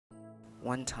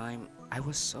One time, I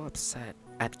was so upset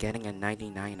at getting a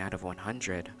 99 out of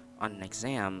 100 on an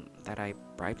exam that I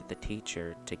bribed the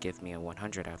teacher to give me a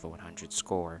 100 out of 100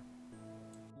 score.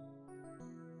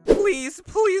 Please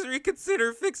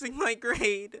reconsider fixing my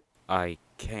grade. I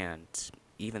can't.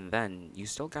 Even then, you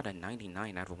still got a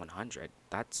 99 out of 100.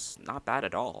 That's not bad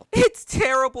at all. It's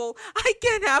terrible. I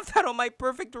can't have that on my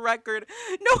perfect record.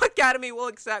 No academy will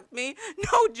accept me.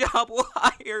 No job will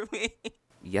hire me.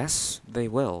 Yes, they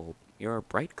will. You're a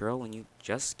bright girl and you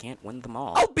just can't win them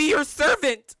all. I'll be your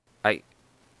servant.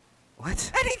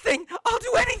 What? Anything. I'll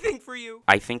do anything for you.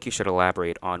 I think you should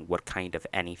elaborate on what kind of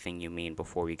anything you mean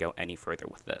before we go any further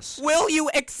with this. Will you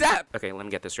accept? Okay, let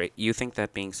me get this straight. You think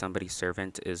that being somebody's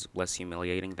servant is less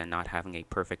humiliating than not having a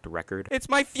perfect record? It's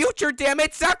my future, damn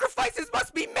it. Sacrifices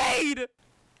must be made.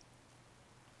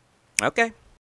 Okay.